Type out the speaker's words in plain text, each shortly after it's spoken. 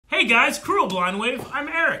guys, Cruel Blind Wave. I'm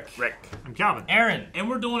Eric. Rick. I'm Calvin. Aaron. And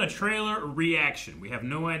we're doing a trailer reaction. We have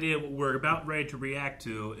no idea what we're about ready to react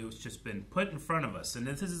to. It was just been put in front of us. And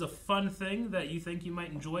if this is a fun thing that you think you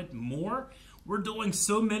might enjoy more, we're doing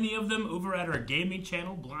so many of them over at our gaming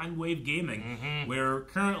channel, Blind Wave Gaming, where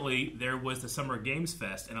currently there was the Summer Games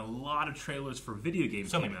Fest and a lot of trailers for video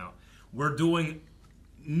games came out. We're doing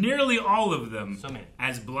nearly all of them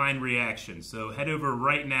as blind reactions. So head over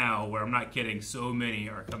right now, where I'm not kidding, so many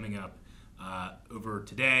are coming up over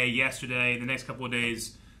today, yesterday, the next couple of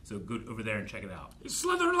days. So go over there and check it out. He's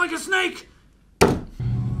slithering like a snake! Your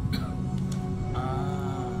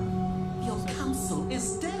counsel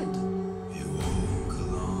is dead.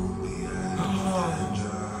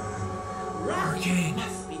 Arcane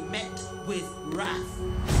must be met with wrath.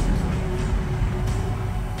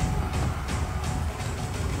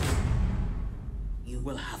 You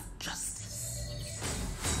will have justice.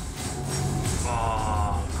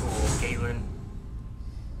 Oh, cool, Caitlin.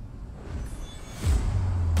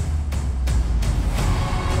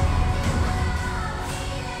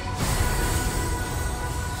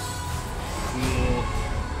 Cool.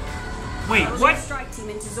 Wait, what? Strike team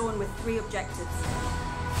into Zorn with 3 objectives.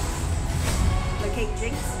 Locate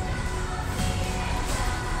Jinx.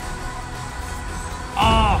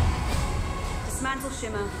 Dismantle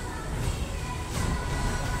Shimmer.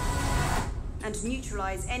 And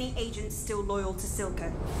neutralize any agents still loyal to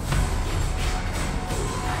Silco.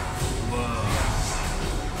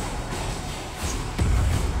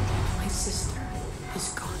 My sister is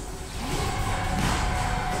gone.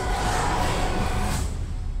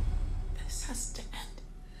 This has to end.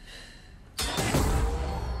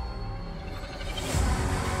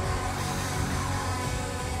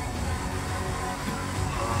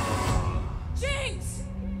 Jinx!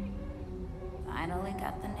 Finally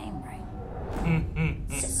got the name right.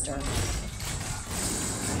 Sister.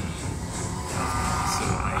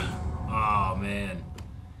 Oh man!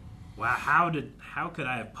 Wow, how could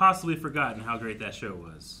I have possibly forgotten how great that show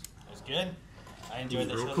was? It was good. I enjoyed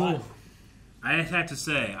that show. Cool. I have to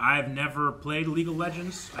say, I've never played League of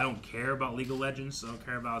Legends. I don't care about League of Legends. I don't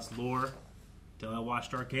care about its lore until I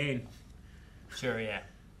watched Arcane. Sure, yeah.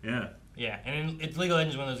 Yeah. Yeah, and it's League of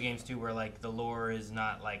Legends is one of those games too where like the lore is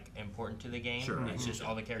not like important to the game. Sure. It's just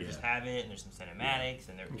all the characters have it, and there's some cinematics,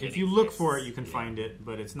 and If you look for it, you can find it,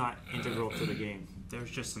 but it's not integral to the game.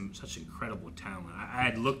 There's just such incredible talent. I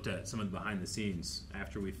had looked at some of the behind the scenes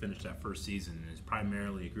after we finished that first season, and it's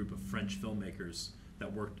primarily a group of French filmmakers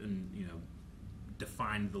that worked and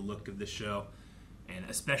defined the look of the show, and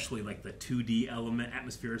especially like the 2D element,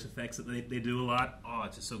 atmospheric effects that they do a lot. Oh,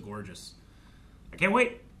 it's just so gorgeous. I can't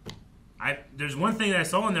wait. There's one thing that I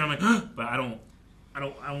saw in there. I'm like, but I don't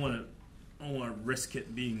want to risk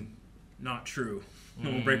it being not true.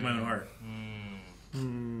 It will break my own heart.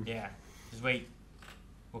 Yeah, just wait.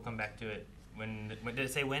 We'll come back to it. When did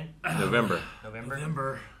it say when? November.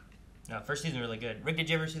 November. No, first season really good. Rick, did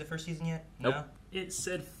you ever see the first season yet? Nope. No. It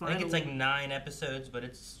said I think it's like 9 episodes, but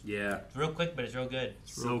it's real quick, but it's real good.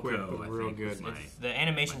 So quick, cool. but real good. The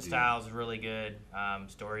animation style is really good.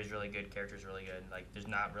 Story's really good. Characters really good. Like, there's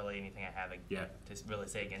not really anything I have to really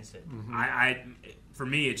say against it. For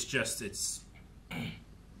me, it's just its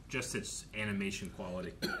animation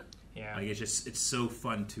quality. Yeah, like it's so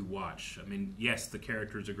fun to watch. I mean, yes, the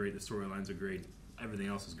characters are great, the storylines are great, everything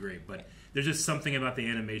else is great, but there's just something about the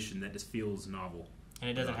animation that just feels novel.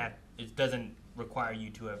 And it doesn't require you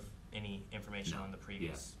to have any information on the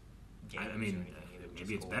previous games. I mean, either,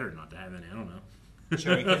 maybe it's better not to have any. I don't know.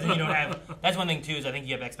 Sure, because then you don't have. That's one thing too. Is I think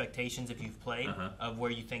you have expectations if you've played of where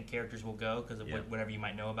you think characters will go because of whatever you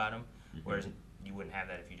might know about them. Whereas you wouldn't have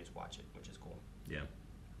that if you just watch it, which is cool. Yeah.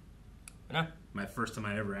 But no. My first time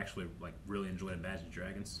I ever actually really enjoyed Imagine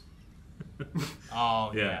Dragons.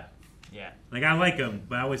 Oh yeah. Like I like them,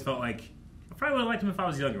 but I always felt like I probably would have liked them if I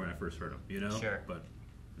was younger when I first heard them. Sure. But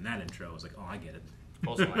in that intro, I was like, oh, I get it.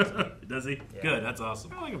 Colson likes them. Does he? Yeah. Good. That's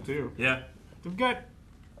awesome. I like them too. Yeah. They've got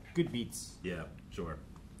good beats. Yeah. Sure.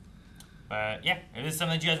 But yeah, if this is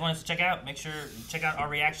something that you guys want us to check out, make sure you check out our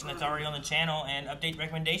reaction that's already on the channel and update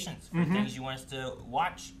recommendations for things you want us to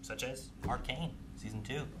watch, such as Arcane Season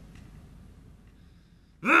 2.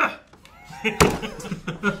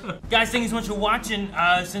 Guys, thank you so much for watching.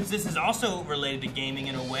 Since this is also related to gaming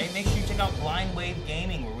in a way, make sure you check out Blind Wave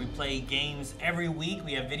Gaming, where we play games every week.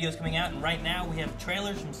 We have videos coming out, and right now we have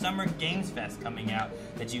trailers from Summer Games Fest coming out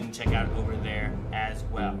that you can check out over there as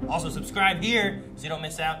well. Also, subscribe here so you don't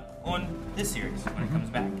miss out on this series when it comes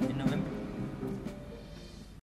back in November.